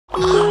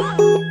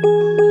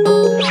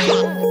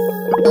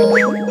Hello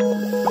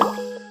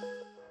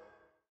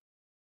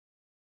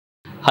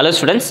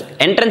students,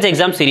 entrance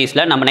exam series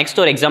la நம்ம next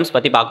ஒரு exams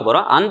பத்தி பார்க்க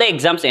போறோம். அந்த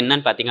exams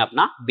என்னன்னு பாத்தீங்க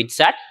அப்படினா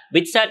BITSAT.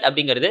 BITSAT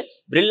அப்படிங்கிறது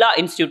Birla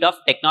Institute of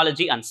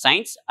Technology and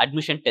Science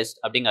Admission Test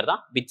அப்படிங்கறதா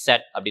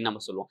BITSAT அப்படி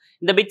நம்ம சொல்லுவோம்.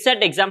 இந்த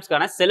BITSAT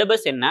examsக்கான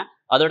syllabus என்ன,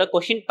 அதோட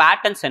question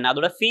patterns என்ன,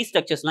 அதோட fee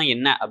structuresலாம்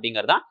என்ன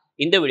அப்படிங்கறதா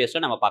இந்த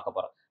வீடியோஸ்ல நம்ம பார்க்க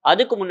போறோம்.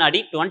 அதுக்கு முன்னாடி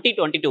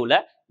 2022ல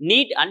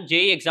NEET and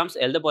JEE exams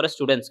எழுத போற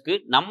ஸ்டூடண்ட்ஸ்க்கு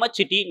நம்ம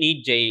Chitti NEET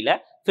JEE ல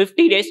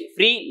 50 days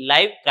free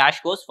live crash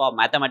course for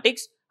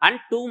mathematics and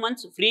 2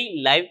 months free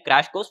live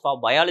crash course for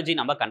biology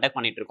நம்ம கண்டக்ட்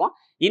பண்ணிட்டு இருக்கோம்.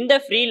 இந்த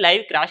free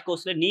live crash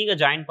courseல நீங்க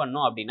ஜாயின்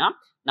பண்ணனும் அப்படினா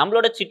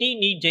நம்மளோட Chitti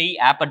NEET JEE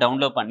ஆப்பை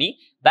டவுன்லோட் பண்ணி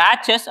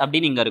batches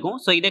அப்படின்னு இங்க இருக்கும்.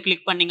 சோ இத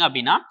கிளிக் பண்ணீங்க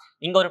அப்படினா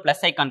இங்க ஒரு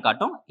பிளஸ் ஐகான்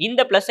காட்டும்.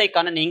 இந்த பிளஸ்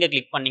ஐகானை நீங்க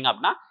கிளிக் பண்ணீங்க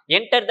அப்படினா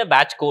enter the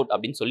batch code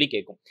அப்படின்னு சொல்லி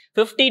கேக்கும்.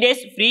 50 days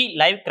free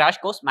live crash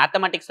course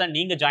mathematicsல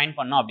நீங்க ஜாயின்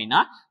பண்ணனும்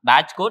அப்படினா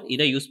batch code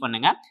இத யூஸ்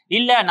பண்ணுங்க.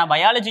 இல்ல நான்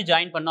biology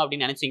ஜாயின் பண்ணனும்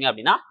அப்படி நினைச்சீங்க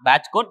அப்படினா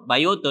batch code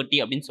bio 30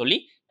 அப்படின்னு சொல்லி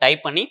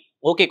டைப் பண்ணி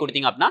ஓகே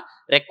கொடுத்தீங்க அப்படினா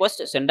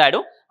ரெக்வெஸ்ட் சென்ட்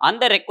ஆயிடும்.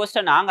 அந்த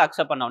ரெக்வெஸ்ட்டை நாங்க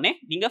அக்செப்ட் பண்ண உடனே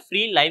நீங்க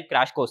ஃப்ரீ லைவ்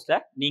கிராஷ் கோர்ஸ்ல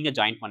நீங்க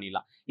ஜாயின்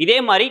பண்ணிடலாம். இதே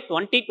மாதிரி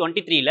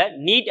 2023ல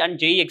NEET and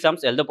JEE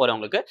எக்ஸாம்ஸ் எழுத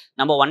போறவங்களுக்கு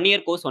நம்ம 1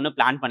 இயர் கோர்ஸ் ஒன்னு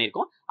பிளான்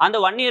பண்ணிருக்கோம். அந்த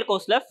 1 year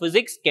கோர்ஸ்ல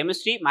physics,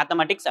 chemistry,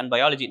 mathematics and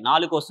biology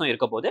 4 கோர்ஸும்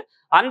இருக்க போகுது.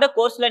 அந்த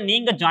கோர்ஸ்ல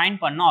நீங்க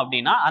ஜாயின் பண்ணோம்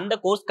அப்படின்னா அந்த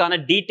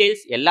கோர்ஸ்க்கான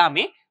டீடைல்ஸ்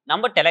எல்லாமே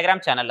நம்ம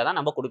டெலிகிராம் சேனல்ல தான்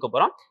நம்ம கொடுக்க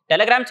போறோம்.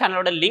 டெலிகிராம்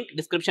சேனலோட லிங்க்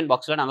டிஸ்கிரிப்ஷன்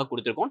பாக்ஸ்ல நாங்க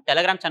கொடுத்துருக்கோம்.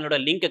 டெலிகிராம் சேனலோட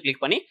லிங்கை கிளிக்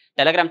பண்ணி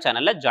டெலிகிராம்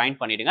சேனல்ல ஜாயின்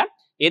பண்ணிடுங்க.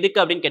 எதுக்கு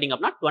அப்படின்னு கேட்டீங்க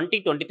அப்படின்னா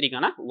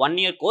 2023க்கான 1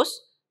 இயர் கோர்ஸ்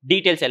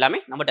டீடைல்ஸ் எல்லாமே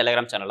நம்ம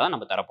டெலிகிராம் சேனல்ல தான்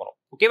நம்ம தர போறோம்.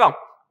 ஓகேவா?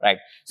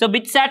 ரைட். சோ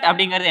BITSAT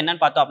அப்படிங்கிறது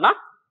என்னன்னு பார்த்தோம் அப்படின்னா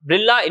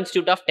Birla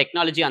Institute of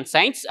Technology and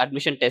Science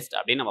Admission Test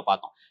அப்படின்னு நம்ம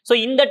பார்த்தோம். சோ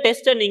இந்த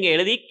டெஸ்ட்டை நீங்க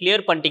எழுதி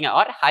கிளியர் பண்ணிட்டீங்க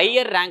ஆர்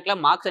ஹையர் ரேங்க்ல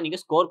மார்க்ஸை நீங்க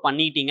ஸ்கோர்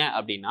பண்ணிட்டீங்க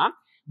அப்படின்னா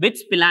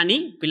BITS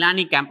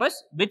Pilani campus,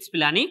 BITS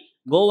Pilani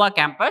Goa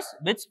campus,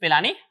 BITS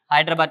Pilani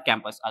Hyderabad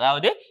campus.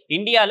 அதாவது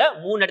இந்தியால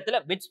 3 இடத்துல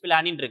BITS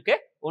Pilani இருக்கு.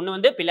 ஒன்னு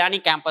வந்து பிலானி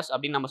கேம்பஸ்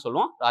அப்படின்னு நம்ம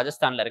சொல்லுவோம்,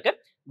 ராஜஸ்தான்ல இருக்கு.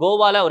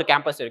 கோவால ஒரு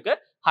கேம்பஸ் இருக்கு,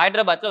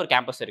 ஹைதராபாத்ல ஒரு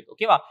கேம்பஸ் இருக்கு.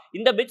 ஓகேவா?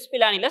 இந்த BITS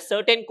Pilaniல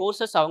சர்டன்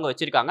கோர்சஸ் அவங்க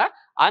வச்சிருக்காங்க.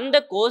 அந்த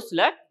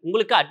கோர்ஸ்ல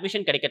உங்களுக்கு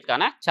அட்மிஷன்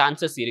கிடைக்கிறதுக்கான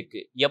சான்சஸ்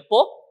இருக்கு. எப்போ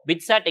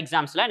BITSAT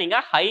எக்ஸாம்ஸ்ல நீங்க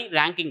ஹை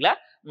ரேங்கிங்ல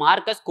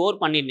மார்க்கை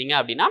ஸ்கோர் பண்ணிருந்தீங்க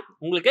அப்படின்னா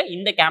உங்களுக்கு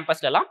இந்த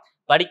கேம்பஸ்ல எல்லாம்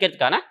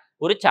படிக்கிறதுக்கான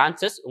ஒரு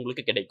சான்சஸ்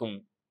உங்களுக்கு கிடைக்கும்.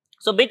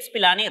 ஸோ BITS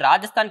Pilani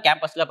ராஜஸ்தான்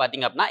கேம்பஸ்ல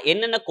பாத்தீங்க அப்படின்னா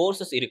என்னென்ன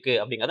கோர்சஸ் இருக்கு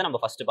அப்படிங்கறத நம்ம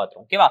ஃபர்ஸ்ட்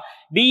பாத்துறோம். ஓகேவா?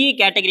 BE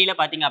கேட்டகரியில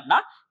பாத்தீங்க அப்படின்னா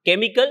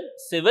chemical,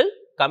 civil,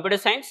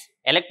 computer science,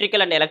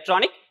 electrical and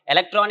electronic,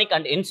 electronic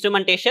and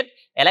instrumentation,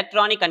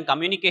 electronic and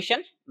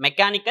communication,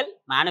 mechanical,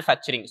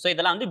 manufacturing. So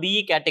இதெல்லாம் வந்து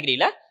BE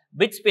கேட்டகரியில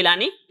BITS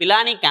Pilani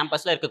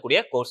கேம்பஸ்ல இருக்கக்கூடிய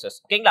கோர்சஸ்.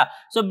 ஓகேங்களா?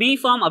 ஸோ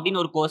B.Pharm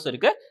அப்படின்னு ஒரு கோர்ஸ்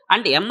இருக்கு.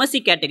 அண்ட் MSc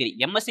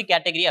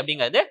கேட்டகரி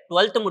அப்படிங்கிறது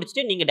 12th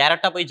முடிச்சுட்டு நீங்க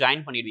டைரக்டா போய்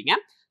ஜாயின் பண்ணிடுவீங்க.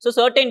 ஸோ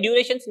சர்டன்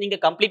டியூரேஷன்ஸ் நீங்க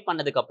கம்ப்ளீட்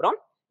பண்ணதுக்கு அப்புறம்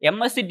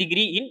MSc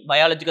degree in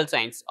biological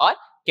science or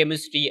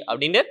chemistry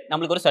அப்படின்னு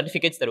நம்மளுக்கு ஒரு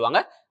சர்டிபிகேட்ஸ் தருவாங்க.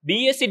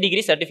 BSc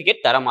டிகிரி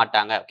சர்டிபிகேட் தர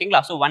மாட்டாங்க.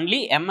 ஓகேங்களா? ஸோ ஒன்லி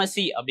MSc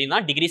அப்படின்னா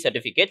டிகிரி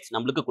சர்டிபிகேட்ஸ்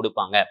நம்மளுக்கு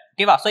கொடுப்பாங்க.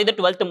 ஓகேவா? ஸோ இது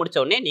 12th முடிச்ச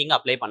உடனே நீங்க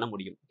அப்ளை பண்ண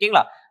முடியும்.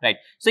 ஓகேங்களா? ரைட்.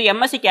 ஸோ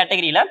MSc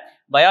கேட்டகரியில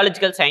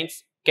biological science,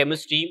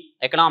 chemistry,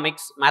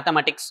 economics,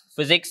 mathematics,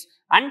 physics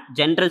and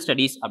general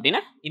studies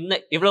அப்படின்னு இந்த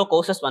இவ்வளவு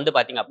கோர்சஸ் வந்து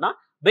பாத்தீங்க அப்படின்னா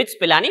BITS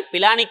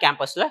Pilani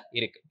கேம்பஸ்ல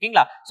இருக்கு.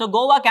 ஓகேங்களா? ஸோ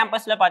கோவா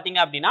கேம்பஸ்ல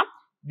பாத்தீங்க அப்படின்னா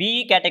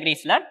BE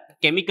கேட்டகரிஸ்ல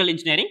chemical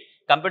engineering,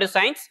 computer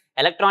science,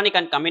 electronic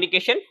and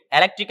communication,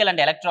 electrical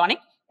and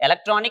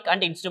electronic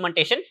and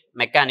instrumentation,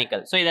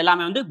 mechanical. So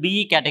இதெல்லாமே வந்து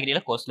BE கேட்டகரியில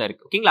கோர்ஸ்ல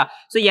இருக்கு. ஓகேங்களா?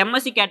 ஸோ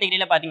MSc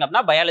கேட்டகரியில பாத்தீங்க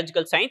அப்படின்னா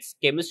biological science,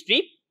 chemistry,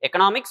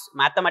 economics,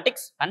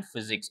 mathematics and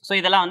physics. So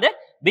இதெல்லாம் வந்து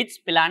BITS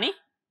Pilani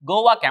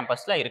கோவா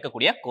கேம்பஸ்ல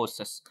இருக்கக்கூடிய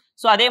கோர்சஸ்.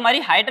 ஸோ அதே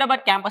மாதிரி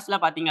ஹைதராபாத் கேம்பஸ்ல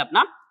பாத்தீங்க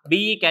அப்படின்னா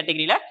BE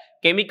கேட்டகரியில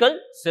chemical,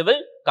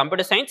 civil,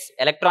 computer science,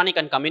 electronic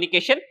and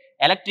communication,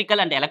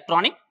 electrical and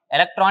electronic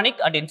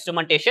and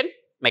instrumentation,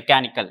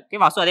 mechanical.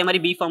 ஓகேவா? ஸோ அதே மாதிரி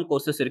B.Pharm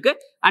கோர்சஸ் இருக்கு.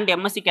 அண்ட்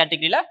MSc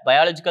கேட்டகரியில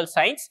biological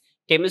science,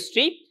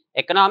 chemistry,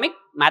 economic,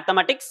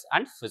 mathematics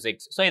and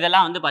physics. So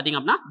இதெல்லாம் வந்து பாத்தீங்க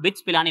அப்படின்னா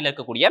BITS Pilaniல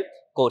இருக்கக்கூடிய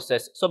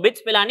கோர்சஸ். ஸோ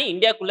BITS Pilani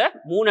இந்தியாக்குள்ள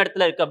 3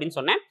 இடத்துல இருக்கு அப்படின்னு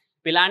சொன்னேன்.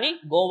 பிலானி,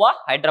 கோவா,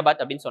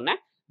 ஹைதராபாத் அப்படின்னு சொன்னேன்.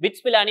 BITS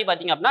Pilani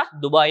பாத்தீங்க அப்படின்னா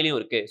துபாயிலும்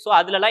இருக்கு. ஸோ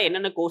அதுலலாம்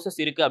என்னென்ன கோர்சஸ்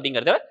இருக்கு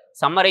அப்படிங்கறத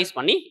சம்மரைஸ்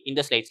பண்ணி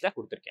இந்த ஸ்லைட்ஸ்ல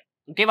கொடுத்துருக்கேன்.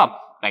 ஓகேவா?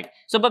 ரைட்.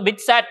 ஸோ இப்போ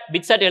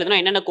BITSAT எழுதுனா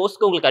என்னென்ன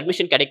கோர்ஸ்க்கு உங்களுக்கு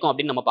அட்மிஷன் கிடைக்கும்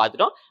அப்படின்னு நம்ம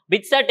பார்த்துட்டோம்.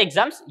 BITSAT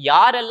எக்ஸாம்ஸ்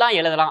யாரெல்லாம்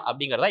எழுதலாம்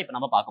அப்படிங்கறத இப்போ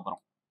நம்ம பார்க்க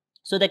போறோம்.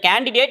 So the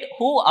candidate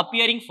who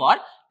appearing for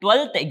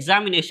 12th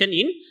examination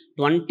in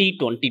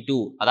 2022,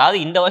 அதாவது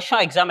இந்த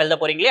வருஷம் எக்ஸாம் எழுத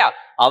போறீங்க இல்லையா,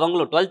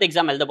 அவங்களும் 12th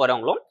எக்ஸாம் எழுத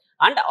போறவங்களும்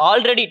அண்ட்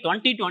ஆல்ரெடி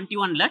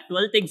 2021ல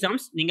 12th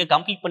எக்ஸாம்ஸ் நீங்க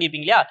கம்ப்ளீட்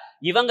பண்ணிருப்பீங்க இல்லையா,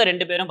 இவங்க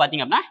 2 பேரும்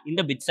பாத்தீங்க அப்படின்னா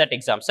இந்த BITSAT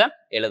எக்ஸாம்ஸை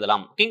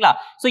எழுதலாம். ஓகேங்களா?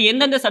 ஸோ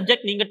எந்தெந்த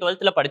சப்ஜெக்ட் நீங்க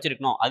 12th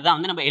படிச்சிருக்கணும் அதுதான்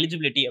வந்து நம்ம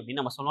எலிஜிபிலிட்டி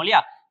அப்படின்னு நம்ம சொன்னோம்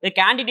இல்லையா. The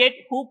candidate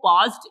who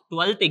passed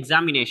 12th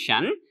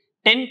examination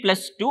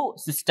 10+2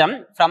 system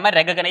from a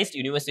recognized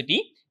university,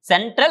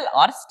 central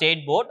or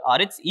state board or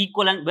its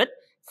equivalent with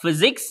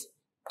physics,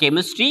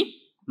 chemistry,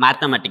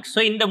 mathematics. So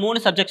இந்த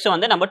 3 சப்ஜெக்ட்ஸும்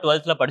வந்து நம்ம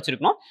 12th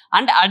படிச்சிருக்கணும்.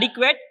 And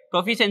adequate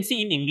proficiency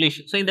in English.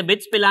 So இந்த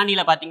bits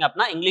பிலானியில் பார்த்தீங்க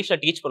அப்படின்னா இங்கிலீஷில்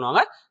teach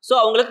பண்ணுவாங்க. So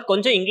அவங்களுக்கு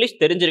கொஞ்சம் இங்கிலீஷ்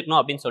தெரிஞ்சிருக்கணும்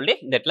அப்படின்னு சொல்லி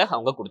இந்த இடத்துல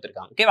அவங்க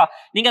கொடுத்துருக்காங்க. ஓகேவா?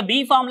 நீங்கள் பி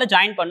ஃபார்மில்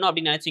ஜாயின் பண்ணணும்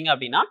அப்படின்னு நினைச்சீங்க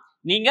அப்படின்னா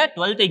நீங்கள்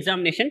 12th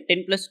எக்ஸாமினேஷன்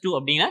 10+2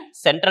 அப்படிங்கிற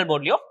சென்ட்ரல்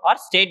போர்ட்லையோ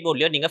ஆர் ஸ்டேட்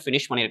போர்ட்லையோ நீங்கள்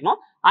ஃபினிஷ் பண்ணியிருக்கணும்.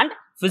 அண்ட்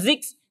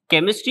ஃபிசிக்ஸ்,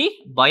 கெமிஸ்ட்ரி,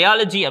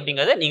 பயாலஜி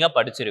அப்படிங்கறத நீங்க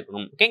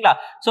படிச்சிருக்கணும். ஓகேங்களா?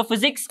 ஸோ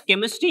பிசிக்ஸ்,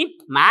 கெமிஸ்ட்ரி,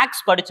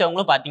 மேக்ஸ்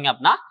படிச்சவங்களும் பார்த்தீங்க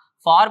அப்படின்னா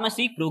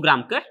ஃபார்மசி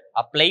ப்ரோக்ராம்க்கு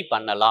அப்ளை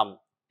பண்ணலாம்.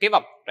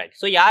 ஓகேவா? ரைட்.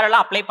 ஸோ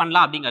யாரெல்லாம் அப்ளை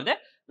பண்ணலாம் அப்படிங்கறது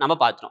நம்ம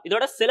பார்த்துட்டோம்.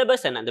 இதோட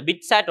சிலபஸ் என்ன, இந்த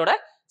பிட்சாட்டோட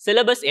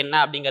சிலபஸ் என்ன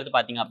அப்படிங்கிறது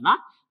பார்த்தீங்க அப்படின்னா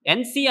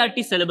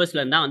என்சிஆர்டி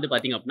சிலபஸ்ல இருந்தா வந்து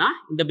பாத்தீங்க அப்படின்னா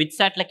இந்த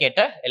பிட்சாட்ல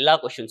கேட்ட எல்லா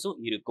கொஸ்டின்ஸும்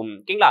இருக்கும்.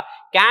 ஓகேங்களா?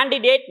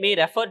 Candidate May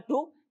refer to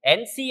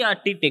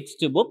NCERT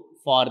text book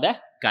for the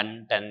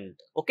content.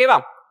 ஓகேவா?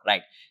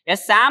 Right. A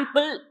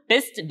sample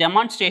test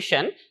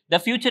demonstration the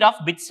future of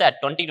BITSAT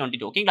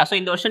 2022. ஓகேங்களா? ஸோ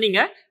இந்த வருஷம்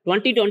நீங்க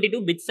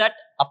 2022 BITSAT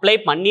அப்ளை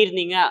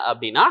பண்ணியிருந்தீங்க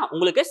அப்படின்னா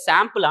உங்களுக்கு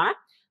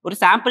ஒரு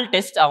சாம்பிள்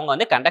டெஸ்ட் அவங்க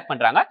வந்து கண்டக்ட்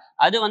பண்றாங்க.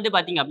 அது வந்து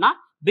பாத்தீங்க அப்படின்னா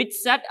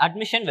BITSAT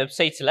அட்மிஷன்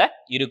வெப்சைட்ஸ்ல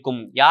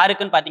இருக்கும்.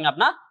 யாருக்குன்னு பாத்தீங்க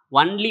அப்படின்னா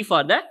only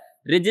for the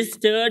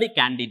registered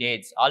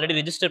candidates. Already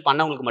register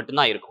பண்ணவங்களுக்கு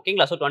மட்டும்தான் இருக்கும்.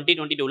 ஓகேங்களா? ஸோ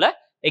 2022ல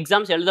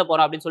எக்ஸாம்ஸ் எழுத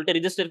போறோம் அப்படின்னு சொல்லிட்டு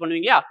ரிஜிஸ்டர்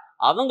பண்ணுவீங்களா,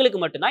 அவங்களுக்கு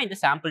மட்டும்தான் இந்த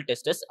சாம்பிள்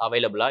டெஸ்டஸ்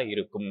அவைலபிளா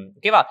இருக்கும்.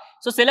 ஓகேவா?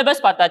 ஸோ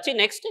சிலபஸ் பார்த்தாச்சு.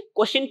 நெக்ஸ்ட்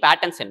கொஸ்டின்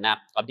பேட்டர்ன்ஸ் என்ன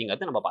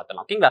அப்படிங்கறது நம்ம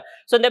பார்த்தலாம். ஓகேங்களா?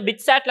 ஸோ இந்த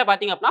பிட்சாட்ல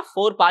பாத்தீங்க அப்படின்னா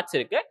 4 பார்ட்ஸ்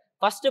இருக்கு.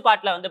 ஃபர்ஸ்ட்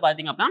பார்ட்ல வந்து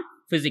பாத்தீங்க அப்படின்னா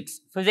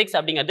பிசிக்ஸ்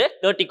அப்படிங்கிறது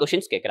 30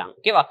 கொஸ்டின்ஸ் கேட்கறாங்க.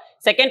 ஓகேவா?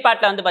 செகண்ட்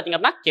பார்ட்ல வந்து பாத்தீங்க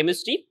அப்படின்னா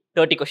கெமிஸ்ட்ரி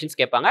 30 கொஸ்டின்ஸ்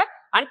கேட்பாங்க.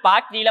 அண்ட்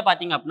பார்ட் 3ல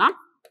பாத்தீங்க அப்படின்னா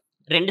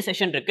 2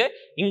 செஷன் இருக்கு.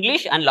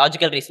 English and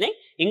logical reasoning.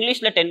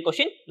 இங்கிலீஷ்ல 10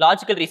 question,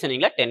 logical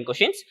ரீசனிங்ல 10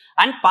 questions.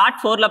 And part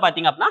 4ல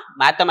பாத்தீங்க அப்படின்னா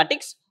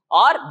மேத்தமெட்டிக்ஸ்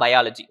ஆர்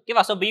பயாலஜி.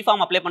 ஓகேவா? ஸோ பி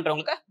ஃபார்ம் அப்ளை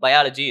பண்றவங்களுக்கு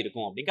பயாலஜி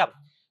இருக்கும் அப்படிங்க.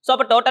 ஸோ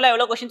அப்போ டோட்டலா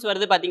எவ்வளவு கொஸ்டின்ஸ்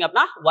வருது பாத்தீங்க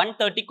அப்படின்னா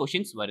 130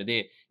 கொஸ்டின்ஸ் வருது.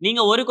 நீங்க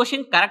ஒரு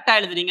கொஸ்டின் கரெக்டா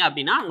எழுதுறீங்க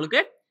அப்படின்னா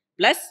உங்களுக்கு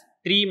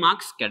 +3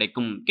 மார்க்ஸ்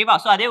கிடைக்கும். ஓகேவா?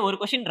 ஸோ அதே ஒரு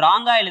கொஸ்டின்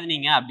ராங்கா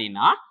எழுதுனீங்க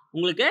அப்படின்னா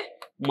உங்களுக்கு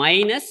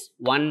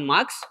 -1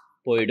 மார்க்ஸ்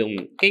போயிடும்.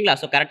 ஓகேங்களா?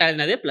 ஸோ கரெக்டா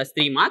எழுதுனது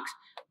 +3 மார்க்ஸ்,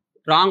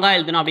 ராங்கா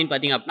எழுதணும் அப்படின்னு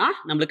பாத்தீங்க அப்படின்னா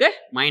நம்மளுக்கு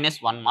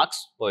 -1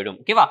 மார்க்ஸ் போயிடும்.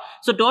 ஓகேவா?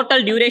 ஸோ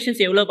டோட்டல்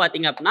டியூரேஷன்ஸ் எவ்வளவு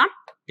பாத்தீங்க அப்படின்னா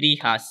 3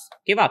 hours.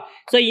 ஓகேவா?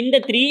 ஸோ இந்த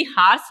 3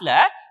 hoursல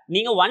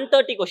நீங்க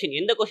 130 கொஸ்டின்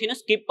எந்த கொஸ்டினும்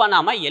ஸ்கிப்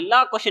பண்ணாம எல்லா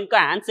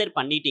கொஸ்டினுக்கும் ஆன்சர்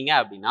பண்ணிட்டீங்க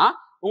அப்படின்னா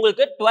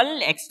உங்களுக்கு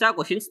 12 எக்ஸ்ட்ரா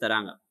கொஸ்டின்ஸ்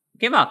தராங்க.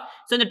 ஓகேவா?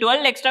 ஸோ இந்த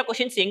 12 எக்ஸ்ட்ரா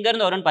கொஸ்டின்ஸ் எங்க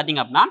இருந்து வரும்னு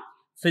பாத்தீங்க அப்படின்னா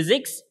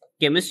physics,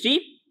 chemistry,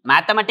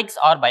 mathematics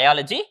or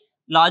biology,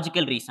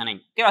 logical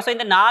reasoning. ஓகேவா? ஸோ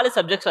இந்த 4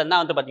 சப்ஜெக்ட்ஸ்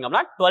வந்து பாத்தீங்க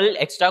அப்படின்னா 12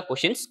 எக்ஸ்ட்ரா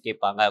கொஸ்டின்ஸ்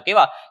கேட்பாங்க.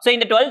 ஓகேவா? ஸோ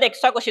இந்த 12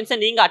 எக்ஸ்ட்ரா கொஸ்டின்ஸை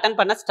நீங்க அட்டன்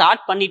பண்ண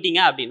ஸ்டார்ட்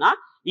பண்ணிட்டீங்க அப்படின்னா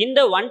இந்த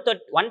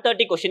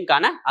 130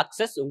 கொஸ்டின்கான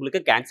அக்சஸ் உங்களுக்கு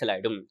கேன்சல்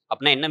ஆயிடும்.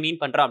 அப்படின்னா என்ன மீன்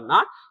பண்றோம் அப்படின்னா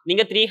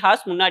நீங்க 3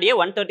 hours முன்னாடியே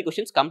 130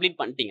 கொஸ்டின்ஸ் கம்ப்ளீட்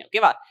பண்ணிட்டீங்க.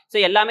 ஓகேவா? ஸோ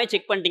எல்லாமே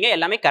செக் பண்ணிட்டீங்க,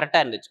 எல்லாமே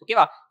கரெக்டா இருந்துச்சு.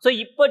 ஓகேவா? ஸோ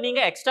இப்போ நீங்க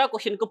எக்ஸ்ட்ரா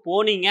கொஸ்டினுக்கு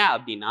போனீங்க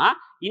அப்படின்னா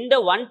இந்த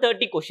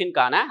 130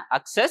 கொஸ்டின்கான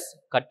அக்சஸ்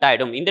கட்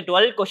ஆயிடும். இந்த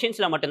 12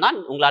 கொஸ்டின்ஸ்ல மட்டும்தான்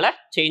உங்களால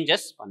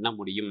சேஞ்சஸ் பண்ண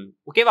முடியும்.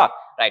 ஓகேவா?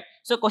 ரைட்.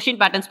 ஸோ கொஸ்டின்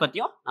பேட்டர்ன்ஸ்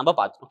பத்தியும் நம்ம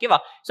பார்த்தோம். ஓகேவா?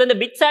 ஸோ இந்த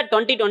பிட்சாட்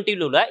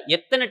 2022ல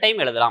எத்தனை டைம்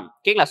எழுதலாம்?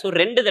 ஓகேங்களா? ஸோ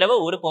 2 தடவை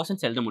ஒரு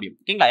பர்சன்ஸ் எழுத முடியும்.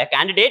 ஓகேங்களா?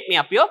 Candidate May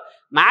appear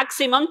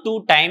maximum 2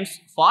 times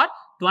for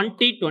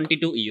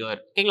 2022 year.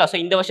 ஓகேங்களா? ஸோ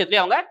இந்த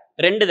வருஷத்துலயே அவங்க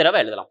 2 தடவை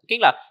எழுதலாம்.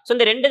 ஓகேங்களா? ஸோ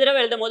இந்த 2 தடவை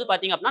எழுதும் போது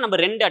பாத்தீங்க அப்படின்னா நம்ம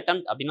 2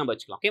 attempt அப்படின்னு நம்ம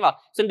வச்சுக்கலாம். ஓகேவா?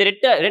 ஸோ இந்த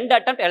 2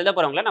 attempt எழுத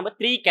போறவங்களை நம்ம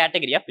 3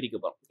 கேட்டகரியா பிரிக்க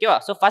போறோம். ஓகேவா?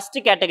 ஸோ ஃபர்ஸ்ட்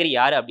கேட்டகரி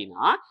யாரு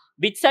அப்படின்னா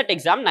பிட்சாட்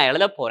எக்ஸாம் நான்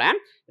எழுத போறேன்,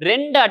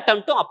 2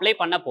 அட்டெம்ப்டும் அப்ளை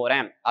பண்ண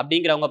போறேன்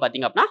அப்படிங்கிறவங்க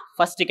பாத்தீங்க அப்படின்னா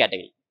ஃபர்ஸ்ட்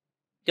கேட்டகரி.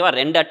 ஓகேவா?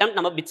 2 attempt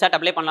நம்ம பிட்சாட்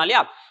அப்ளை பண்ணலாம்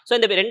இல்லையா? ஸோ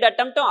இந்த 2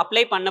 attemptடும்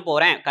அப்ளை பண்ண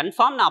போறேன்,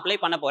 கன்ஃபார்ம் நான் அப்ளை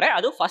பண்ண போறேன்,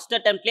 அதுவும் ஃபர்ஸ்ட்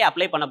அட்டெம்ப்ட்லேயே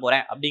அப்ளை பண்ண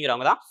போறேன்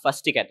அப்படிங்கிறவங்க தான்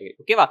ஃபர்ஸ்ட் கேட்டகரி.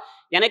 ஓகேவா?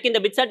 எனக்கு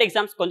இந்த பிட்சாட்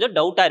எக்ஸாம்ஸ் கொஞ்சம்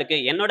டவுட்டா இருக்கு,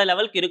 என்னோட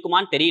லெவலுக்கு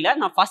இருக்குமான்னு தெரியல,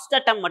 நான் ஃபர்ஸ்ட்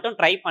அட்டெம்ப்ட் மட்டும்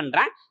ட்ரை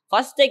பண்றேன்,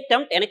 ஃபர்ஸ்ட்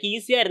அட்டெம்ப்ட் எனக்கு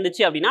ஈஸியா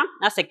இருந்துச்சு அப்படின்னா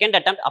நான் செகண்ட்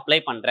அட்டெம்ப்ட்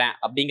அப்ளை பண்றேன்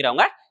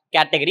அப்படிங்கிறவங்க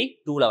கேட்டகரி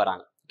 2ல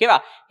வராங்க. ஓகேவா?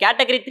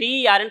 கேட்டகரி 3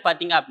 யாருன்னு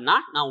பாத்தீங்க அப்படின்னா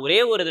நான் ஒரே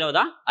ஒரு தடவை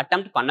தான்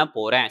அட்டெம்ப்ட் பண்ண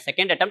போறேன்,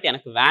 செகண்ட் அட்டெம்ப்ட்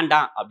எனக்கு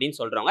வேண்டாம் அப்படின்னு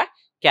சொல்றவங்க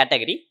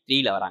கேட்டகரி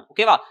 3ல வராங்க.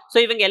 ஓகேவா? சோ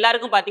இவங்க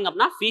எல்லாருக்கும் பாத்தீங்க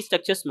அப்படின்னா ஃபீஸ்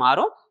ஸ்ட்ரக்சர்ஸ்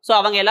மாறும். சோ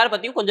அவங்க எல்லாரும்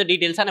பத்தியும் கொஞ்சம்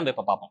டீடைல்ஸா நம்ம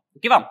இப்ப பாப்போம்.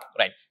 ஓகேவா?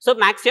 ரைட். சோ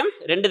மேக்ஸிமம்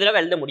 2 தடவை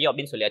எழுத முடியும்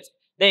அப்படின்னு சொல்லியாச்சு.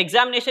 The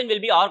examination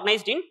will be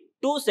organized in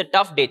 2 set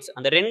of dates.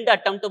 அந்த 2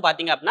 attempt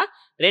பாத்தீங்க அப்படின்னா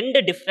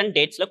 2 டிஃபரண்ட்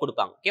டேட்ஸ்ல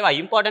கொடுப்பாங்க. ஓகேவா?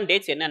 இம்பார்ட்டன்ட்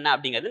டேட்ஸ் என்னென்ன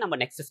அப்படிங்கிறது நம்ம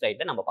நெக்ஸ்ட்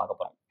ஸ்லைட்ல நம்ம பார்க்க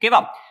போறோம்.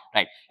 ஓகேவா?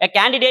 Right. A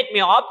candidate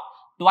may opt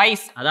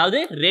twice, அதாவது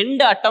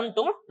 2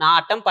 அட்டெம்ப்ட்டும் நான்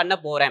அட்டெம்ப்ட் பண்ண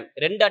போறேன்,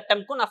 2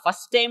 அட்டெம்ப்ட்க்கும் நான்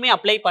ஃபர்ஸ்ட் டைமே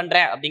அப்ளை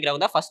பண்றேன்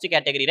அப்படிங்கறவங்க தான் ஃபர்ஸ்ட்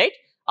கேட்டகரி. ரைட்.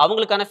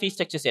 அவங்களுக்கான ஃபீஸ்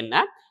ஸ்ட்ரக்சர்ஸ்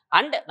என்ன,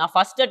 அண்ட் நான்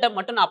ஃபர்ஸ்ட் அட்டெம்ப்ட்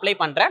மட்டும் நான் அப்ளை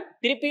பண்றேன்,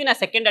 திருப்பி நான்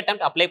செகண்ட்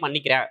அட்டெம்ப்ட் அப்ளை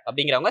பண்ணிக்கிறேன்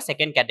அப்படிங்கிறவங்க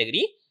செகண்ட்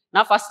கேட்டகரி.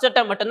 நான் ஃபர்ஸ்ட்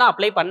அட்டெம்ப்ட் மட்டும் தான்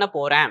அப்ளை பண்ண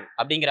போறேன்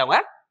அப்படிங்கிறவங்க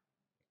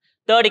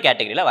தேர்ட்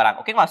கேட்டகரியில வராங்க.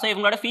 ஓகேவா? சோ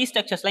இவங்களோட ஃபீஸ்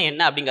ஸ்ட்ரக்சர்ஸ்லாம்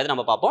என்ன அப்படிங்கறது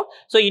நம்ம பார்ப்போம்.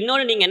 சோ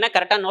இன்னொன்னு நீங்க என்ன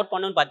கரெக்டா நோட்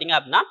பண்ணணும்னு பாத்தீங்க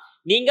அப்படின்னா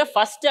நீங்க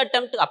ஃபர்ஸ்ட்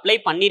அட்டெம்ப்ட் அப்ளை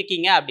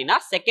பண்ணிருக்கீங்க அப்படின்னா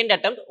செகண்ட்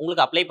அட்டெம்ப்ட்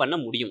உங்களுக்கு அப்ளை பண்ண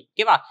முடியும்.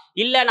 ஓகேவா?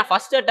 இல்ல நான்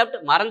ஃபர்ஸ்ட் அட்டெம்ப்ட்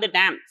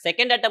மறந்துட்டேன்,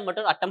 செகண்ட் அட்டெம்ப்ட்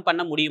மட்டும் அட்டெம்ப்ட்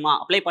பண்ண முடியுமா,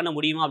 அப்ளை பண்ண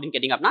முடியுமா அப்படின்னு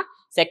கேட்டீங்க அப்படின்னா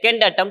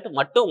செகண்ட் அட்டெம்ப்ட்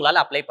மட்டும்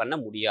உங்களால அப்ளை பண்ண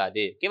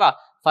முடியாது. ஓகேவா?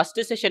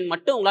 ஃபர்ஸ்ட் செஷன்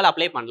மட்டும் உங்களால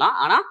அப்ளை பண்ணலாம்,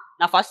 ஆனா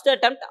நான் ஃபர்ஸ்ட்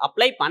அட்டெம்ப்ட்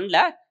அப்ளை பண்ணல,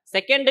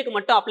 செகண்டுக்கு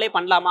மட்டும் அப்ளை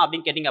பண்ணலாமா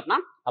அப்படின்னு கேட்டீங்க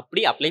அப்படின்னா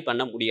அப்படி அப்ளை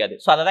பண்ண முடியாது.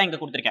 சோ அத தான் இங்க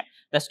கொடுத்திருக்கேன்.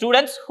 The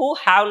students who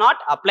have not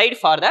applied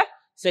for the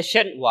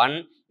session 1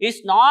 is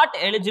not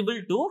eligible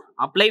to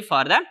apply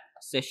for the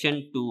session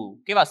 2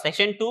 ஓகேவா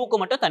செஷன் 2க்கு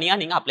மட்டும் தனியா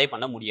நீங்க அப்ளை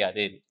பண்ண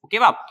முடியாது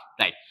ஓகேவா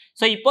ரைட்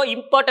சோ இப்போ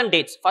important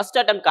dates first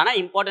அட்டெம்ப்ட்கான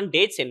important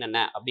dates என்னென்ன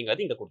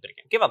அப்படிங்கிறது இங்க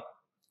கொடுத்திருக்கேன் ஓகேவா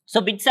சோ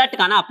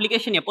BITSATக்கான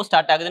அப்ளிகேஷன் எப்போ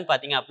ஸ்டார்ட் ஆகுதுன்னு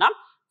பாத்தீங்க அப்படினா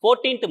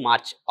 14th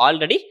மார்ச்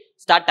ஆல்ரெடி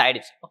ஸ்டார்ட்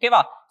ஆயிடுச்சு ஓகேவா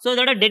சோ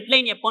இதோட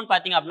டெட்லைன் எப்போன்னு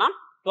பாத்தீங்க அப்படினா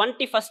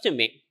 21st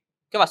மே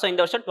ஓகேவா சோ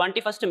இந்த வருஷம்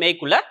 21st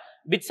மேக்குள்ள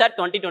BITSAT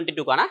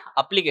 2022க்கான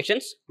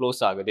அப்ளிகேஷன்ஸ்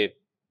க்ளோஸ் ஆகுது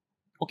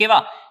ஓகேவா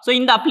சோ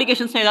இந்த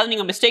அப்ளிகேஷன்ஸ் ஏதாவது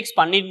நீங்க மிஸ்டேக்ஸ்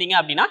பண்ணிருந்தீங்க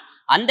அப்படினா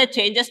அந்த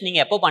சேஞ்சஸ் நீங்க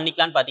எப்போ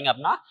பண்ணிக்கலாம்னு பாத்தீங்க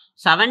அப்படினா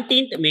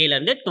 17th மேல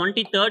இருந்து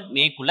 23rd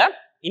மேக்குள்ள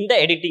இந்த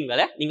எடிட்டிங்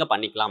வேலை நீங்க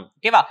பண்ணிக்கலாம்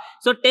ஓகேவா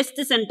சோ டெஸ்ட்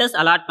சென்டர்ஸ்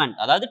அலாட்மெண்ட்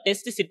அதாவது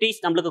டெஸ்ட் சிட்டிஸ்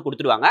நமக்கு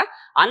கொடுத்துருவாங்க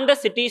அந்த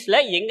சிட்டிஸ்ல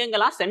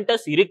எங்கெங்கெல்லாம்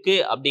சென்டர்ஸ் இருக்கு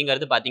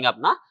அப்படிங்கிறது பாத்தீங்க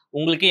அப்படினா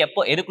உங்களுக்கு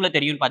எப்போ எதுக்குள்ள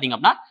தெரியும்னு பாத்தீங்க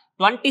அப்படினா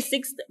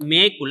 26th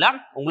மேக்குள்ள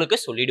உங்களுக்கு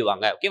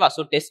சொல்லிடுவாங்க ஓகேவா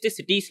சோ டெஸ்ட்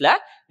சிட்டிஸ்ல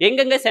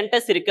எங்கெங்க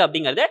சென்டர்ஸ் இருக்கு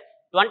அப்படிங்கிறது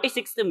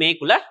 26th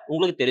மேக்குள்ள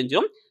உங்களுக்கு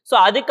தெரிஞ்சிடும் சோ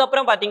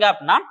அதுக்கப்புறம் பாத்தீங்க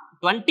அப்படின்னா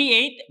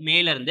 28th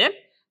மேல இருந்து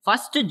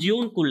 1st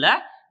ஜூன்குள்ள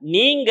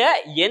நீங்க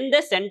எந்த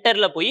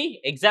சென்டர்ல போய்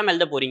எக்ஸாம்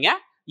எழுத போறீங்க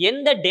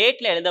எந்த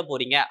டேட்ல எழுத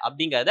போறீங்க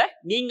அப்படிங்கறத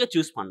நீங்க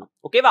சூஸ் பண்ணணும்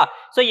ஓகேவா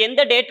சோ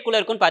எந்த டேட்குள்ள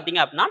இருக்குன்னு பாத்தீங்க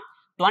அப்படின்னா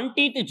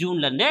 20th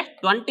ஜூன்ல இருந்து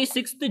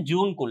 26th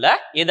ஜூன்குள்ள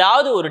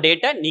ஏதாவது ஒரு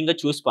டேட்டை நீங்க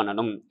சூஸ்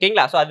பண்ணணும்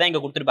ஓகேங்களா சோ அதான்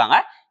இங்க கொடுத்திருப்பாங்க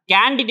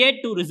candidate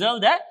to reserve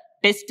the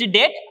test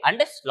date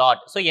and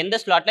slot so எந்த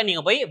ஸ்லாட்ல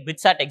நீங்க போய்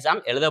BITSAT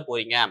எக்ஸாம் எழுத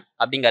போறீங்க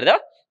அப்படிங்கறத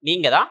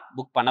நீங்க தான்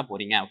புக் பண்ண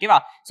போறீங்க ஓகேவா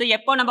சோ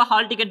எப்போ நம்ம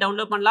ஹால் டிக்கெட்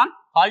டவுன்லோட் பண்ணலாம்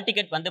ஹால்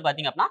டிக்கெட் வந்து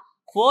பாத்தீங்க அப்படின்னா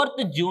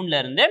 4th ஜூன்ல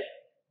இருந்து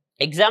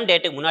எக்ஸாம்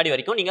டேட்டுக்கு முன்னாடி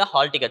வரைக்கும் நீங்க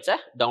ஹால் டிக்கெட்ஸை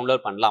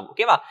டவுன்லோட் பண்ணலாம்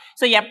ஓகேவா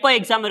சோ எப்போ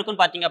எக்ஸாம்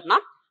இருக்குன்னு பாத்தீங்க அப்படின்னா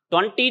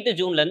 20th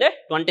ஜூன்ல இருந்து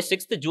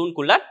 26th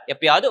ஜூன்குள்ள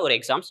எப்பயாவது ஒரு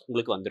எக்ஸாம்ஸ்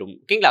உங்களுக்கு வந்துரும்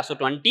ஓகேங்களா சோ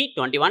 20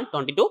 21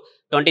 22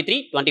 23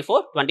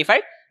 24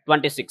 25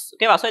 26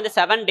 ஓகேவா சோ இந்த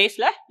 7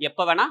 டேஸ்ல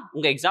எப்ப வேணா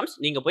உங்க எக்ஸாம்ஸ்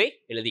நீங்க போய்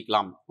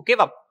எழுதிக்கலாம்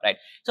ஓகேவா right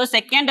so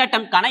second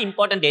அட்டெம்ப்ட்கான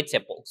important dates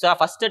எப்போ சோ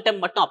ஃபர்ஸ்ட்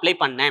அட்டெம்ப்ட் மட்டும் அப்ளை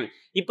பண்ணேன்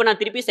இப்போ நான்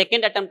திருப்பி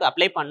செகண்ட் அட்டெம்ப்ட்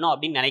அப்ளை பண்ணனும்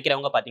அப்படின்னு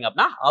நினைக்கிறவங்க பாத்தீங்க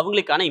அப்படின்னா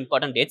அவங்களுக்கான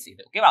இம்பார்ட்டன்ட் டேட்ஸ்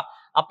இது ஓகேவா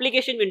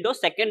அப்ளிகேஷன் விண்டோ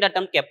செகண்ட்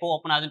அட்டெம்ப்ட் எப்போ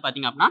ஓபன் ஆகுதுன்னு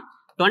பாத்தீங்க அப்படின்னா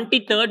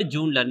 23rd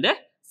ஜூன்ல இருந்து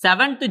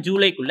 7th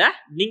ஜூலைக்குள்ள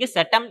நீங்க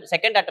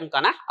செகண்ட்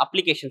அட்டெம்ப்ட்கான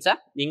அப்ளிகேஷன்ஸை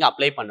நீங்க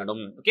அப்ளை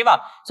பண்ணணும் ஓகேவா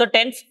சோ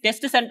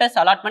டெஸ்ட் சென்டர்ஸ்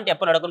அலாட்மெண்ட்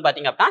எப்போ நடக்கும்னு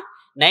பாத்தீங்க அப்படின்னா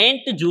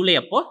 9th ஜூலை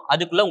அப்போ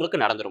அதுக்குள்ள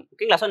உங்களுக்கு நடந்துரும்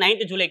ஓகேங்களா சோ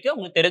 9th ஜூலைக்கு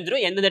உங்களுக்கு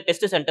தெரிஞ்சிரும் எந்தெந்த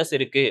டெஸ்ட் சென்டர்ஸ்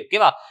இருக்கு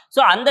ஓகேவா சோ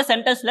அந்த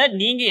சென்டர்ஸ்ல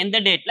நீங்க எந்த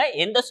டேட்ல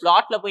எந்த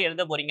ஸ்லாட்ல போய்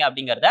எழுத போறீங்க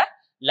அப்படிங்கறத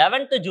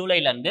 11th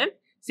ஜூலைல இருந்து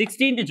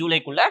 16th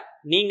ஜூலைக்குள்ள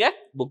நீங்க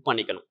புக்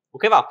பண்ணிக்கணும்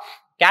ஓகேவா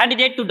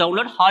candidate to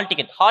download hall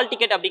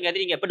ticket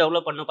அப்படிங்கிறது நீங்க எப்போ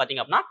டவுன்லோட் பண்ணணும்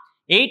பாத்தீங்க அப்படின்னா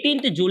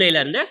 18th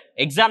ஜூலைல இருந்து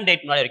எக்ஸாம்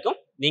டேட் முன்னாடி வரைக்கும்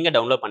நீங்க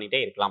டவுன்லோட் பண்ணிட்டே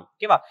இருக்கலாம்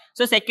ஓகேவா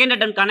சோ செகண்ட்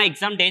அட்டெம்ப்ட்கான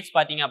எக்ஸாம் டேட்ஸ்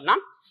பாத்தீங்க அப்படின்னா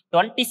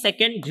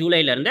 22nd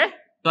ஜூலைல இருந்து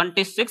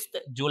 26th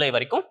ஜூலை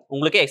வரைக்கும்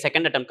உங்களுக்கு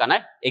செகண்ட் அட்டெம்ப்ட்கான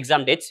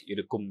எக்ஸாம் டேட்ஸ்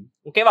இருக்கும்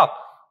ஓகேவா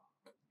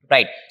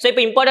ரைட் சோ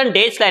இப்போ இம்பார்ட்டன்ட்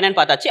டேட்ஸ்ல என்னன்னு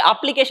பார்த்தாச்சு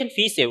அப்ளிகேஷன்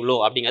ஃபீஸ் எவ்வளோ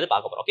அப்படிங்கிறது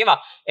பார்க்க போறோம் ஓகேவா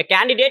a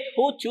candidate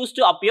who choose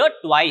to appear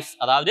twice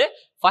அதாவது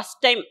ஃபர்ஸ்ட்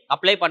டைம்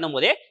அப்ளை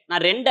பண்ணும்போதே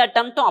நான் 2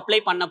 அட்டெம்ப்ட்டும் அப்ளை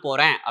பண்ண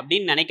போறேன்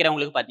அப்படின்னு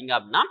நினைக்கிறவங்களுக்கு பாத்தீங்க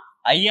அப்படின்னா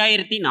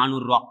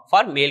 5400 ரூபாய்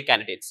ஃபார் மேல்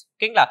கேண்டிடேட்ஸ்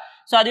ஓகேங்களா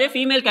சோ அதுவே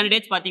ஃபீமேல்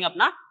கேண்டிடேட்ஸ் பாத்தீங்க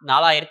அப்படின்னா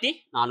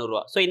 4400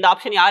 ரூபாய் சோ இந்த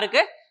ஆப்ஷன்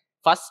யாருக்கு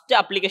ஃபர்ஸ்ட்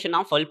அப்ளிகேஷன்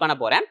நான் ஃபில் பண்ண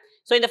போறேன்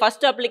சோ இந்த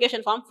ஃபர்ஸ்ட்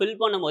அப்ளிகேஷன் ஃபார்ம் ஃபில்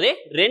பண்ணும்போதே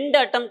 2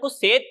 அட்டெம்ப்ட்க்கும்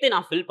சேர்த்து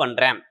நான் ஃபில்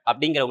பண்றேன்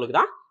அப்படிங்கிறவங்களுக்கு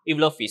தான்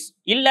இவ்ளோ ஃபீஸ்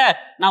இல்ல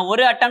நான்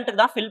ஒரு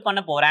அட்டெம்ப்ட்க்கு தான் ஃபில் பண்ண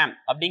போறேன்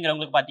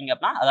அப்படிங்கிறவங்களுக்கு பாத்தீங்க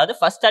அப்படின்னா அதாவது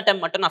ஃபர்ஸ்ட்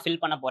அட்டெம்ப்ட் மட்டும் நான்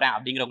ஃபில் பண்ண போறேன்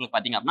அப்படிங்கிறவங்களுக்கு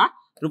பாத்தீங்க அப்படின்னா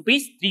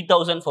rupees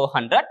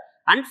 3400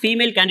 அண்ட்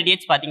ஃபீமேல்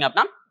கேண்டிடேட்ஸ் பாத்தீங்க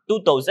அப்படின்னா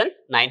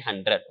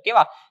 2900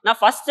 ஓகேவா நான்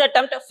ஃபர்ஸ்ட்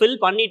அட்டெம்ப்ட் ஃபில்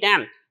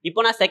பண்ணிட்டேன் இப்போ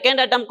நான் செகண்ட்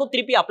அட்டெம்ப்ட்க்கு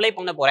திருப்பி அப்ளை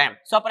பண்ண போறேன்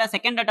சோ அப்ப நான்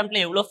செகண்ட் அட்டெம்ப்ட்ல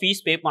எவ்வளவு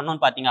ஃபீஸ் பே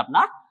பண்ணனும்னு பாத்தீங்க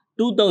அப்படின்னா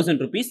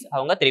 2000 rupees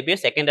அவங்க திருப்பி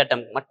செகண்ட்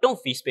அட்டெம்ப்ட் மட்டும்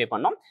ஃபீஸ் பே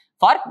பண்ணனும்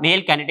ஃபார்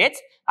மேல்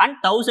கேண்டிடேட்ஸ் அண்ட்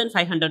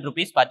 1500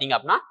 rupees பாத்தீங்க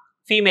அப்படின்னா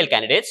ஃபீமேல்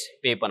கேண்டிடேட்ஸ்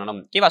பே பண்ணனும்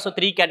ஓகேவா சோ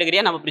 3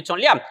 கேட்டகரியா நம்ம பிரிச்சோம்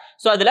இல்லையா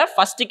சோ அதுல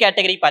ஃபர்ஸ்ட்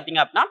கேட்டகரி பாத்தீங்க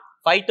அப்படின்னா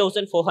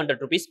 5400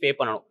 rupees பே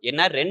பண்ணனும்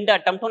என்ன 2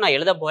 அட்டெம்ப்ட்டும் நான்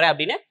எழுத போறேன்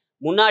அப்படின்னு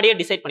முன்னாடியே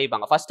டிசைட்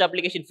பண்ணிருப்பாங்க ஃபர்ஸ்ட்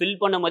அப்ளிகேஷன் ஃபில்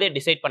பண்ணும்போதே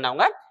டிசைட்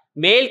பண்ணவங்க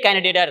மேல்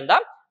கேண்டிடேட்டா இருந்தா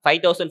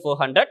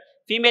 5400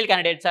 ஃபீமேல்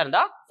கேண்டிடேட்ஸா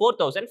இருந்தா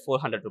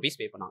 4400 rupees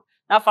பே பண்ணுவாங்க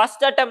நான்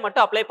ஃபர்ஸ்ட் அட்டெம்ப்ட்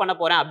மட்டும் அப்ளை பண்ண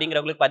போறேன்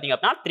அப்படிங்கிறவங்களுக்கு பாத்தீங்க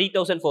அப்படின்னா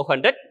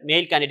 3400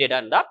 மேல் கேண்டிடேட்டா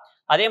இருந்தா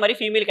அதே மாதிரி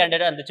ஃபீமேல்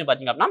கேண்டிடேட்டா இருந்துச்சு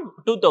பாத்தீங்க அப்படின்னா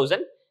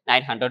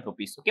 2900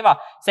 rupees ஓகேவா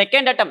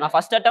செகண்ட் அட்டெம்ப்ட் நான்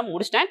ஃபர்ஸ்ட் அட்டெம்ப்ட்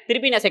முடிச்சிட்டேன்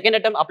திருப்பி நான் செகண்ட்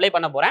அட்டெம்ப்ட் அப்ளை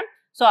பண்ண போறேன்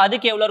சோ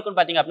அதுக்கு எவ்வளவு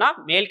இருக்குன்னு பாத்தீங்க அப்படின்னா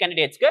மேல்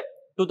கேண்டிடேட்ஸ்க்கு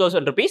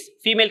 2000 rupees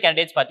ஃபீமேல்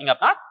கேண்டிடேட்ஸ் பாத்தீங்க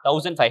அப்படின்னா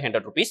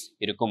 1500 rupees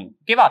இருக்கும்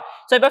ஓகேவா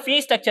சோ இப்போ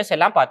ஃபீஸ் ஸ்ட்ரக்சர்ஸ்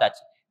எல்லாம்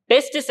பார்த்தாச்சு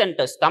டெஸ்ட்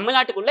சென்டர்ஸ்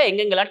தமிழ்நாட்டுக்குள்ள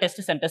எங்கெங்கெல்லாம்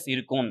டெஸ்ட் சென்டர்ஸ்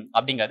இருக்கும்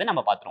அப்படிங்கறத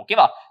நம்ம பாத்துறோம்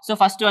ஓகேவா சோ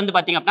ஃபர்ஸ்ட் வந்து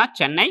பாத்தீங்க அப்படின்னா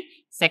சென்னை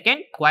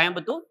செகண்ட்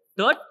கோயம்புத்தூர்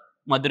தேர்ட்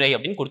மதுரை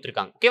அப்படின்னு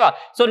கொடுத்திருக்காங்க ஓகேவா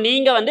சோ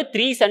நீங்க வந்து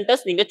 3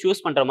 சென்டர்ஸ் நீங்க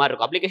சூஸ் பண்ற மாதிரி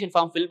இருக்கும் அப்ளிகேஷன்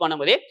ஃபார்ம் ஃபில்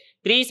பண்ணும்போதே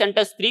 3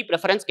 சென்டர்ஸ் 3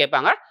 preference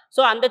கேட்பாங்க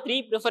சோ அந்த 3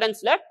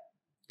 preferenceல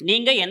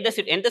நீங்க எந்த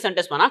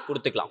சென்டர்ஸ் வேணா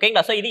கொடுத்துக்கலாம்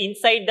ஓகேங்களா சோ இது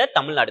இன்சைட் த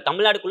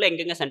தமிழ்நாடுக்குள்ள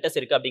எங்கெங்க சென்டர்ஸ்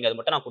இருக்கு அப்படிங்கறது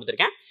மட்டும் நான்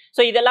கொடுத்திருக்கேன்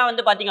சோ இதெல்லாம்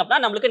வந்து பாத்தீங்க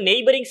அப்படின்னா நமக்கு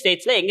நெய்பரிங்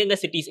ஸ்டேட்ஸ்ல எங்கெங்க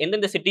சிட்டிஸ்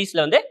எந்தெந்த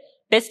சிட்டிஸ்ல வந்து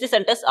டெஸ்ட்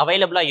சென்டர்ஸ்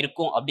அவைலபிளா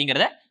இருக்கும்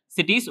அப்படிங்கறத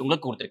சிட்டிஸ்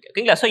உங்களுக்கு கொடுத்திருக்கு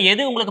ஓகேங்களா சோ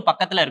எது உங்களுக்கு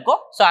பக்கத்துல இருக்கோ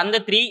சோ அந்த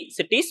 3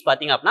 சிட்டிஸ்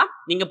பாத்தீங்க அப்படின்னா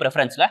நீங்க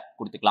preferenceல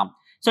கொடுத்துக்கலாம்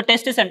சோ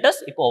டெஸ்ட் சென்டர்ஸ்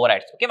இப்போ ஓவர்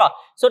ஆயிடுச்சு ஓகேவா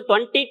சோ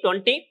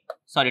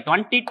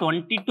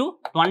 2022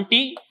 20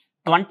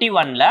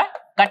 2021ல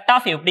கட்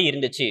ஆஃப் எப்படி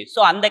இருந்துச்சு ஸோ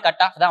அந்த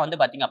கட் ஆஃப் தான் வந்து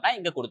பாத்தீங்க அப்படின்னா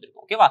இங்க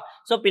கொடுத்துருக்கோம் ஓகேவா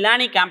ஸோ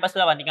பிலானி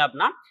கேம்பஸ்ல பாத்தீங்க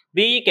அப்படின்னா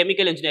பிஇ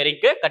கெமிக்கல்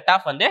இன்ஜினியரிங்க்கு கட்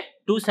ஆஃப் வந்து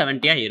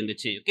 270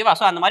 இருந்துச்சு ஓகேவா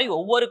ஸோ அந்த மாதிரி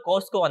ஒவ்வொரு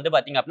கோர்ஸ்க்கும் வந்து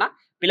பாத்தீங்க அப்படின்னா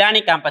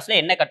பிலானி கேம்பஸ்ல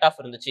என்ன கட் ஆஃப்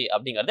இருந்துச்சு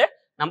அப்படிங்கிறது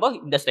நம்ம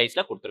இந்த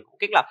ஸ்லைட்ஸ்ல கொடுத்துருக்கோம்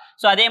ஓகேங்களா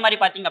ஸோ அதே மாதிரி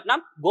பாத்தீங்க அப்படின்னா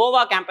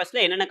கோவா கேம்பஸ்ல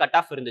என்னென்ன கட்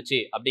ஆஃப்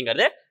இருந்துச்சு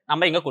அப்படிங்கிறது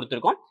நம்ம இங்க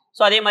கொடுத்துருக்கோம்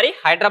ஸோ அதே மாதிரி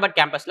ஹைதராபாத்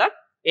கேம்பஸ்ல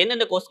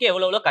எந்தெந்த கோர்ஸ்க்கு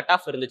எவ்வளவு கட்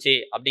ஆஃப் இருந்துச்சு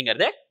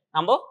அப்படிங்கிறது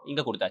நம்ம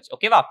இங்க கொடுத்தாச்சு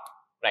ஓகேவா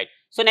right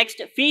so next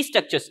fees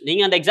structures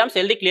நீங்க அந்த எக்ஸாம்ஸ்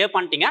எழுதி கிளியர்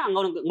பண்ணிட்டீங்க அங்க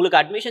உங்களுக்கு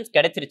அட்மிஷன்ஸ்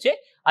கிடைச்சிருச்சு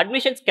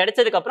அட்மிஷன்ஸ்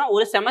கிடைச்சதுக்கு அப்புறம்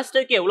ஒரு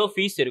செமஸ்டருக்கு எவ்வளவு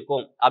ஃபீஸ்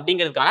இருக்கும்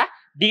அப்படிங்கிறதுக்கான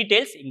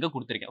டீடைல்ஸ் இங்க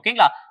கொடுத்துருக்கேன்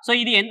ஓகேங்களா ஸோ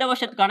இது எந்த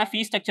வருஷத்துக்கான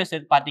ஃபீஸ் ஸ்ட்ரக்சர்ஸ்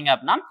பாத்தீங்க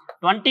அப்படின்னா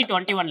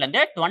 2021ல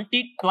இருந்து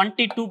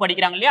 2022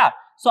 படிக்கிறாங்க இல்லையா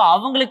ஸோ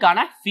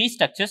அவங்களுக்கான ஃபீஸ்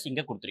ஸ்ட்ரக்சர்ஸ்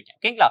இங்க கொடுத்துருக்கேன்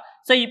ஓகேங்களா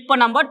ஸோ இப்போ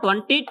நம்ம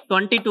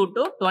 2022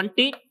 டு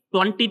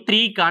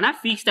 2023க்கான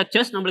ஃபீஸ்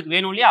ஸ்ட்ரக்சர்ஸ் நம்மளுக்கு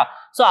வேணும் இல்லையா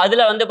ஸோ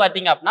அதுல வந்து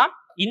பாத்தீங்க அப்படின்னா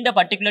இந்த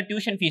பர்டிகுலர்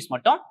டியூஷன் ஃபீஸ்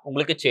மட்டும்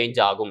உங்களுக்கு சேஞ்ச்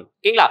ஆகும்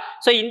ஓகேங்களா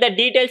சோ இந்த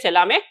டீடைல்ஸ்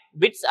எல்லாமே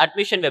பிட்ஸ்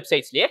அட்மிஷன்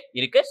வெப்சைட்ஸ்லயே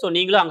இருக்கு சோ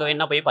நீங்களும் அங்க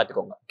வேணா போய்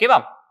பாத்துக்கோங்க ஓகேவா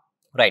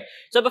ரைட்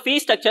சோ இப்போ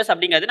ஃபீஸ் ஸ்ட்ரக்சர்ஸ்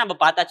அப்படிங்கிறது நம்ம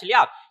பார்த்தாச்சு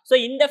இல்லையா சோ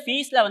இந்த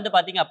ஃபீஸ்ல வந்து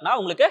பாத்தீங்க அப்படின்னா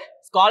உங்களுக்கு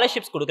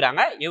ஸ்காலர்ஷிப்ஸ்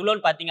கொடுக்குறாங்க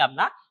எவ்வளோன்னு பாத்தீங்க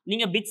அப்படின்னா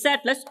நீங்க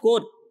பிட்சாட்ல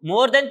ஸ்கோர்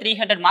மோர் தென்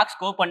 300 மார்க்ஸ்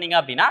ஸ்கோர் பண்ணீங்க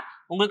அப்படின்னா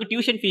உங்களுக்கு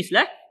டியூஷன் ஃபீஸ்ல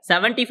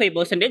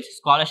 75%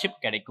 ஸ்காலர்ஷிப்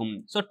கிடைக்கும்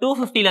ஸோ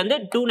 250ல இருந்து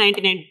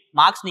 299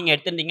 மார்க்ஸ் நீங்க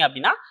எடுத்திருந்தீங்க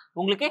அப்படின்னா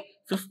உங்களுக்கு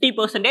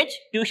 50%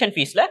 டியூஷன்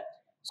ஃபீஸ்ல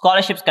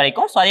ஸ்காலர்ஷிப்ஸ்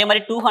கிடைக்கும் ஸோ அதே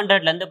மாதிரி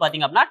 200ல இருந்து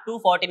பாத்தீங்க அப்படின்னா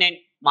 249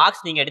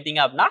 மார்க்ஸ் நீங்க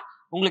எடுத்தீங்க அப்படின்னா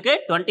உங்களுக்கு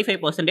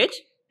 25%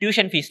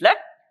 டியூஷன் ஃபீஸ்ல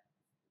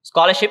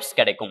ஸ்காலர்ஷிப்ஸ்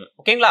கிடைக்கும்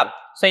ஓகேங்களா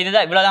ஸோ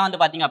இதுதான் இவ்வளவுதான்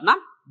வந்து பாத்தீங்க அப்படின்னா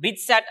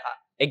பிட்சாட்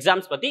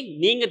எக்ஸாம்ஸ் பத்தி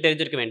நீங்க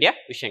தெரிஞ்சிருக்க வேண்டிய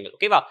விஷயங்கள்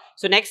ஓகேவா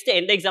ஸோ நெக்ஸ்ட்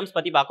எந்த எக்ஸாம்ஸ்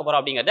பத்தி பார்க்க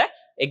போறோம் அப்படிங்கறத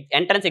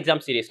என்ட்ரன்ஸ்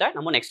எக்ஸாம் சீரீஸ்ல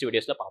நம்ம நெக்ஸ்ட்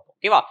வீடியோஸ்ல பார்ப்போம்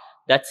ஓகேவா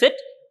that's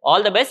it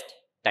all the best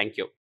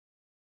thank you